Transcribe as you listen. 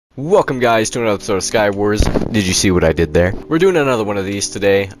Welcome guys to another episode of Sky Wars. Did you see what I did there? We're doing another one of these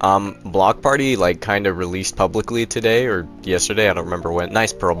today. Block Party kind of released publicly today or yesterday, I don't remember when.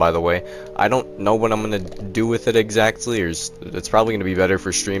 Nice pearl, by the way. I don't know what I'm gonna do with it exactly, or it's probably gonna be better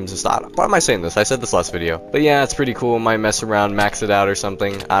for streams and stuff. Why am I saying this? I said this last video. But yeah, it's pretty cool. Might mess around, max it out or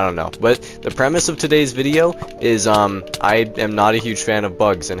something. I don't know. But the premise of today's video is I am not a huge fan of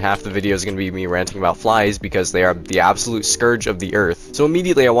bugs, and half the video is gonna be me ranting about flies because they are the absolute scourge of the earth. So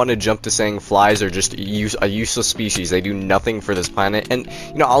immediately I want to jump to saying flies are just a useless species. They do nothing for this planet, and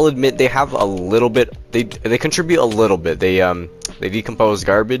you know, I'll admit they have a little bit. They contribute a little bit. They decompose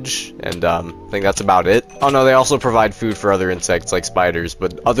garbage, and I think that's about it. Oh no, they also provide food for other insects like spiders,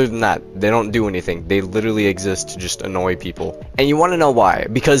 but other than that, they don't do anything. They literally exist to just annoy people. And you want to know why?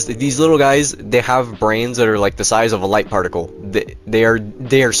 Because these little guys, they have brains that are like the size of a light particle. They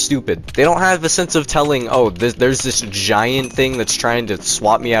are stupid. They don't have a sense of telling, oh, there's this giant thing that's trying to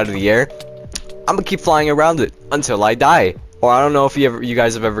swat me out of the air. I'm gonna keep flying around it until I die. Or I don't know if you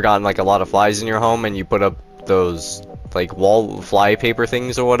guys have ever gotten like a lot of flies in your home and you put up those like wall fly paper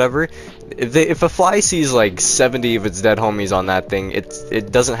things or whatever. If a fly sees like 70 of its dead homies on that thing,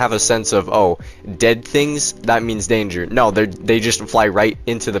 it doesn't have a sense of, oh, dead things, that means danger. No, they just fly right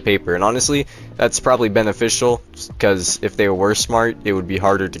into the paper. And honestly, that's probably beneficial, because if they were smart, it would be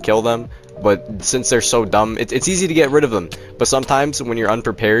harder to kill them. But since they're so dumb, it's easy to get rid of them. But sometimes when you're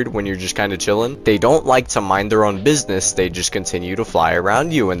unprepared, when you're just kind of chilling, they don't like to mind their own business. They just continue to fly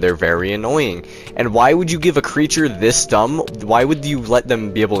around you, and they're very annoying. And why would you give a creature this dumb? Why would you let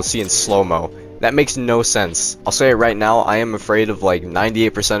them be able to see in slow-mo? That makes no sense. I'll say it right now, I am afraid of like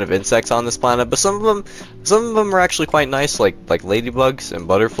 98% of insects on this planet, but some of them are actually quite nice, like ladybugs and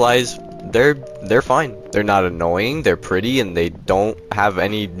butterflies. They're fine. They're not annoying, they're pretty, and they don't have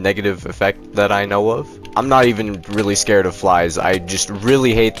any negative effect that I know of. I'm not even really scared of flies. I just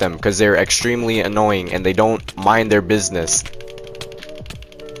really hate them because they're extremely annoying and they don't mind their business.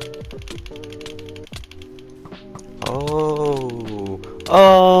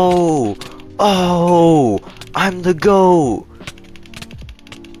 Oh, I'm the GOAT.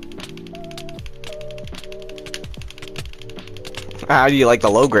 How do you like the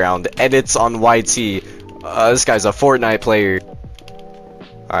low ground? Edits on YT. This guy's a Fortnite player.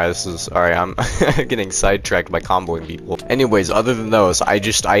 Alright, I'm getting sidetracked by comboing people. Anyways, other than those, I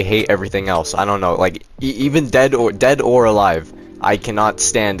hate everything else. I don't know, like, even dead or alive, I cannot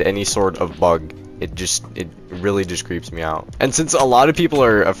stand any sort of bug. It really just creeps me out. And since a lot of people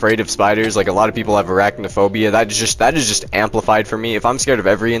are afraid of spiders, like a lot of people have arachnophobia, that is just amplified for me. If I'm scared of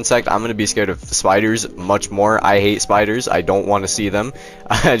every insect, I'm gonna be scared of spiders much more. I hate spiders. I don't want to see them.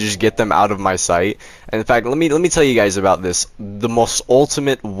 I just get them out of my sight. And in fact, let me tell you guys about this. The most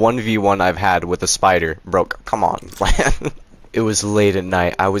ultimate 1v1 I've had with a spider. Bro, come on, man. It was late at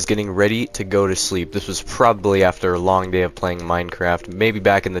night. I was getting ready to go to sleep. This was probably after a long day of playing Minecraft. Maybe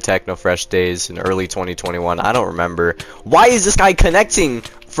back in the Technofresh days in early 2021. I don't remember. Why is this guy connecting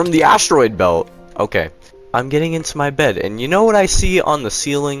from the asteroid belt? Okay. I'm getting into my bed, and you know what I see on the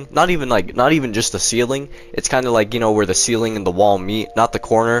ceiling? Not even just the ceiling. It's kind of like, you know, where the ceiling and the wall meet, not the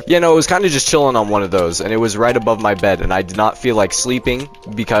corner. You know, it was kind of just chilling on one of those, and it was right above my bed, and I did not feel like sleeping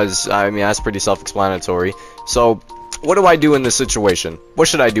because, I mean, that's pretty self-explanatory. So what do I do in this situation? What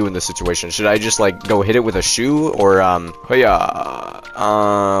should I do in this situation? Should I just like go hit it with a shoe, or oh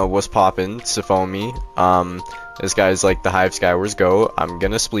yeah, what's poppin', Sifomi? This guy's like the Hive Skywars go. I'm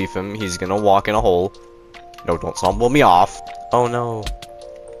gonna spleef him. He's gonna walk in a hole. No, don't stumble me off. Oh no.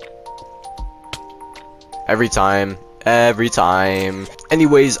 Every time.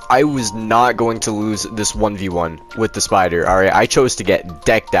 Anyways, I was not going to lose this 1v1 with the spider. Alright, I chose to get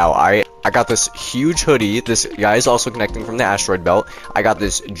decked out. Alright, I got this huge hoodie. This guy is also connecting from the asteroid belt. I got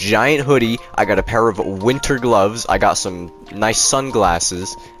this giant hoodie. I got a pair of winter gloves. I got some nice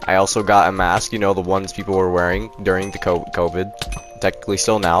sunglasses. I also got a mask, you know, the ones people were wearing during the COVID. Technically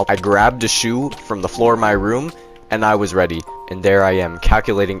still now. I grabbed a shoe from the floor of my room, and I was ready. And there I am,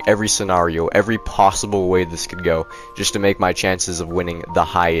 calculating every scenario, every possible way this could go, just to make my chances of winning the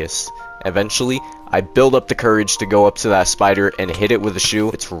highest. Eventually, I build up the courage to go up to that spider and hit it with a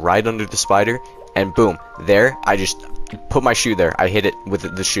shoe. It's right under the spider, and boom, there, I just put my shoe there. I hit it with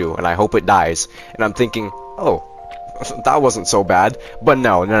the shoe, and I hope it dies. And I'm thinking, oh, that wasn't so bad. But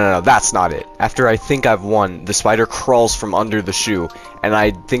no, that's not it. After I think I've won, the spider crawls from under the shoe, and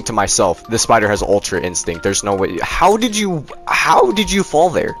I think to myself, this spider has ultra instinct. There's no way. How did you fall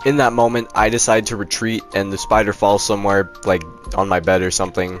there? In that moment, I decide to retreat, and the spider falls somewhere like on my bed or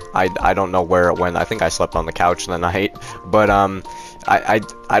something. I don't know where it went. I think I slept on the couch that night. But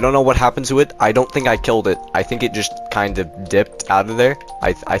I don't know what happened to it. I don't think I killed it. I think it just kind of dipped out of there.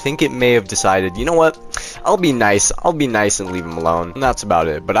 I think it may have decided, you know what? I'll be nice and leave him alone. And that's about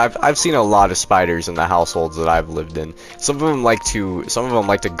it. But I've seen a lot of spiders in the households that I've lived in. Some of them like to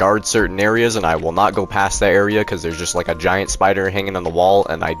guard certain areas, and I will not go past that area because there's just like a giant spider hanging on the wall,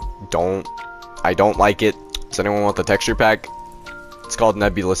 and I don't like it. Does anyone want the texture pack? It's called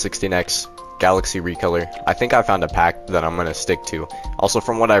Nebula 16X. Galaxy Recolor. I think I found a pack that I'm gonna stick to. Also,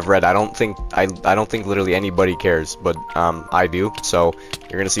 from what I've read, I don't think literally anybody cares, but I do. So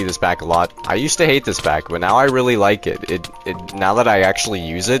you're gonna see this pack a lot. I used to hate this pack, but now I really like it. Now that I actually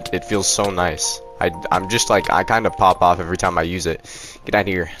use it, it feels so nice. I'm just like, I kind of pop off every time I use it. Get out of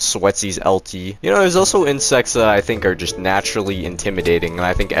here, Sweatsies LT. You know, there's also insects that I think are just naturally intimidating, and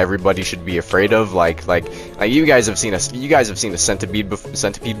I think everybody should be afraid of. Like you guys have seen a centipede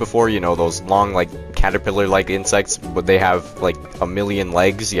before. You know, those long like caterpillar-like insects, but they have like a million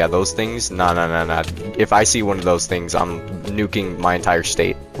legs. Yeah, those things. Nah. If I see one of those things, I'm nuking my entire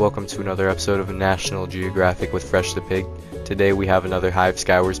state. Welcome to another episode of National Geographic with Fresh the Pig. Today we have another Hive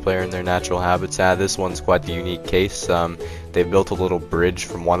Skywars player in their natural habitat. This one's quite the unique case. They've built a little bridge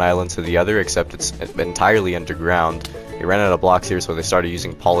from one island to the other, except it's entirely underground. He ran out of blocks here, so they started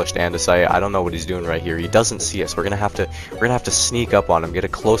using polished andesite. I don't know what he's doing right here. He doesn't see us. We're gonna have to sneak up on him, get a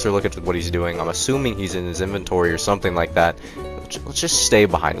closer look at what he's doing. I'm assuming he's in his inventory or something like that. Let's just stay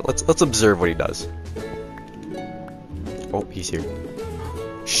behind it. Let's observe what he does. Oh, he's here.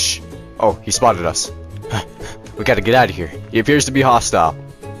 Shh. Oh, he spotted us. We gotta get out of here. He appears to be hostile.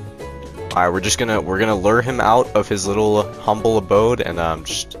 Alright, we're gonna lure him out of his little humble abode, and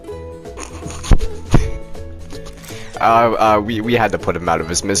just we had to put him out of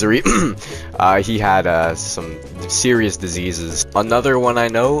his misery. He had some serious diseases. Another one I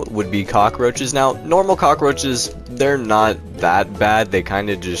know would be cockroaches. Now, normal cockroaches, they're not that bad. They kind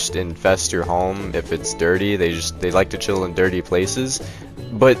of just infest your home if it's dirty. They like to chill in dirty places.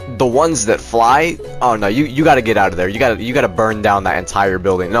 But the ones that fly, oh no, you gotta get out of there. You gotta burn down that entire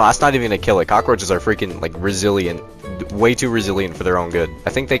building. No, that's not even gonna kill it. Cockroaches are freaking like resilient, way too resilient for their own good. I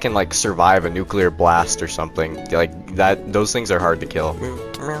think they can like survive a nuclear blast or something like that. Those things are hard to kill.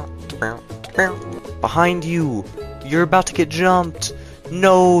 Behind you, you're about to get jumped.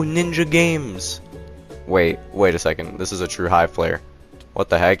 No, Ninja Games. Wait a second. This is a true Hive player. What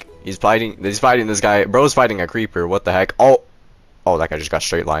the heck? He's fighting this guy. Bro's fighting a creeper. What the heck? Oh, that guy just got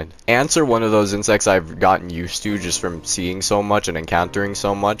straight lined. Ants are one of those insects I've gotten used to just from seeing so much and encountering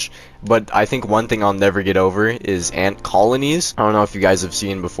so much. But I think one thing I'll never get over is ant colonies. I don't know if you guys have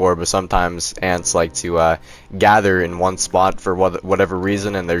seen before, but sometimes ants like to gather in one spot for whatever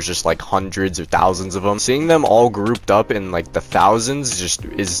reason, and there's just like hundreds or thousands of them. Seeing them all grouped up in like the thousands just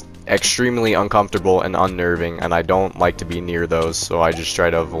is extremely uncomfortable and unnerving, and I don't like to be near those, so I just try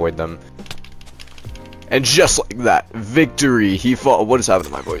to avoid them. And just like that, victory! He fought. What is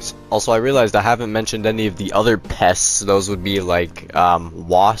happening to my voice? Also, I realized I haven't mentioned any of the other pests. Those would be like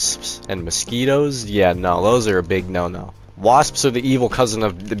wasps and mosquitoes. Yeah, no, those are a big no-no. Wasps are the evil cousin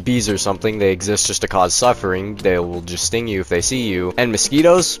of the bees or something. They exist just to cause suffering. They will just sting you if they see you. And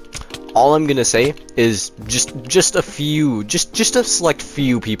mosquitoes, all I'm gonna say is just a few, just a select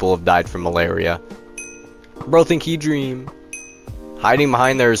few people have died from malaria. Bro, think he dream. Hiding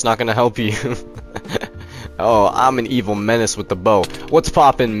behind there is not gonna help you. Oh, I'm an evil menace with the bow. What's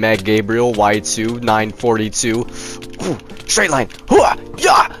poppin', Meg Gabriel, Y2, 942. Ooh, straight line. Hooah!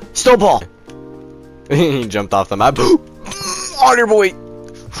 Yeah! Snowball! He jumped off the map. Water boy!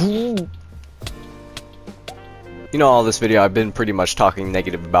 You know, all this video I've been pretty much talking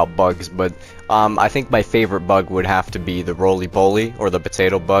negative about bugs, but I think my favorite bug would have to be the roly-poly or the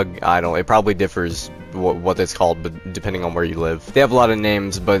potato bug. It probably differs what it's called, but depending on where you live. They have a lot of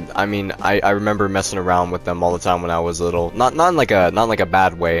names, but I mean, I remember messing around with them all the time when I was little. Not in like a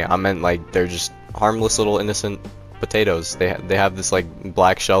bad way. I meant like they're just harmless little innocent potatoes. They have this like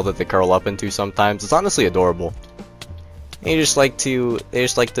black shell that they curl up into sometimes. It's honestly adorable. And they just like to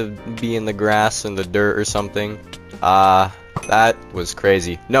be in the grass and the dirt or something. That was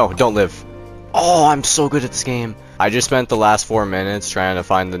crazy. No, don't live. Oh, I'm so good at this game. I just spent the last 4 minutes trying to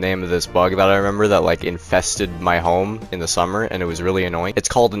find the name of this bug that I remember that like infested my home in the summer, and it was really annoying. It's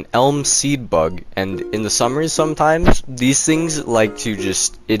called an elm seed bug, and in the summers sometimes these things like to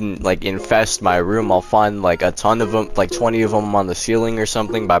just infest my room. I'll find like a ton of them, like 20 of them on the ceiling or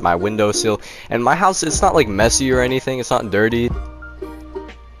something by my windowsill. And my house, it's not like messy or anything. It's not dirty.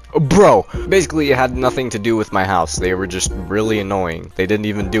 Bro, basically it had nothing to do with my house. They were just really annoying. They didn't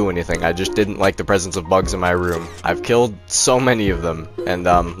even do anything. I just didn't like the presence of bugs in my room. I've killed so many of them, and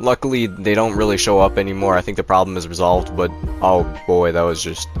luckily they don't really show up anymore. I think the problem is resolved, but oh boy, that was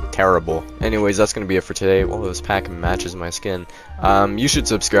just terrible. Anyways, that's gonna be it for today. Well, this pack matches my skin. You should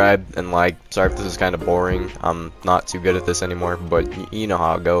subscribe and like. Sorry if this is kind of boring. I'm not too good at this anymore, but you know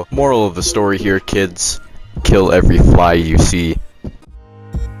how it go. Moral of the story here, kids: kill every fly you see.